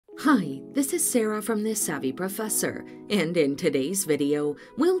Hi, this is Sarah from The Savvy Professor, and in today's video,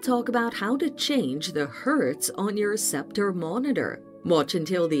 we'll talk about how to change the hertz on your Scepter monitor. Watch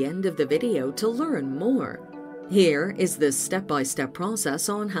until the end of the video to learn more. Here is the step-by-step process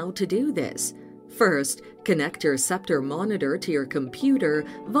on how to do this. First, connect your Scepter monitor to your computer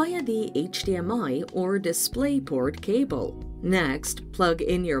via the HDMI or DisplayPort cable. Next, plug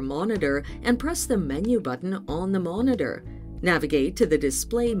in your monitor and press the menu button on the monitor. Navigate to the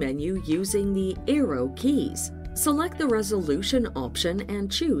display menu using the arrow keys. Select the resolution option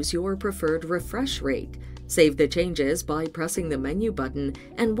and choose your preferred refresh rate. Save the changes by pressing the menu button,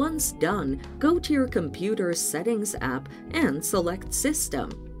 and once done, go to your computer's settings app and select System.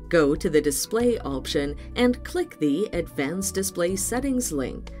 Go to the display option and click the Advanced Display Settings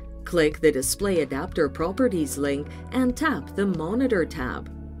link. Click the Display Adapter Properties link and tap the Monitor tab.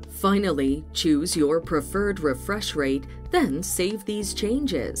 Finally, choose your preferred refresh rate, then save these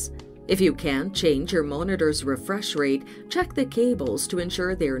changes. If you can't change your monitor's refresh rate, check the cables to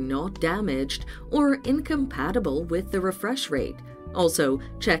ensure they're not damaged or incompatible with the refresh rate. Also,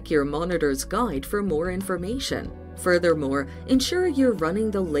 check your monitor's guide for more information. Furthermore, ensure you're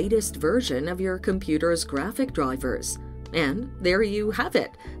running the latest version of your computer's graphic drivers. And there you have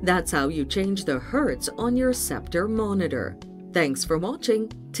it. That's how you change the hertz on your Scepter monitor. Thanks for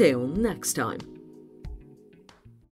watching. Till next time.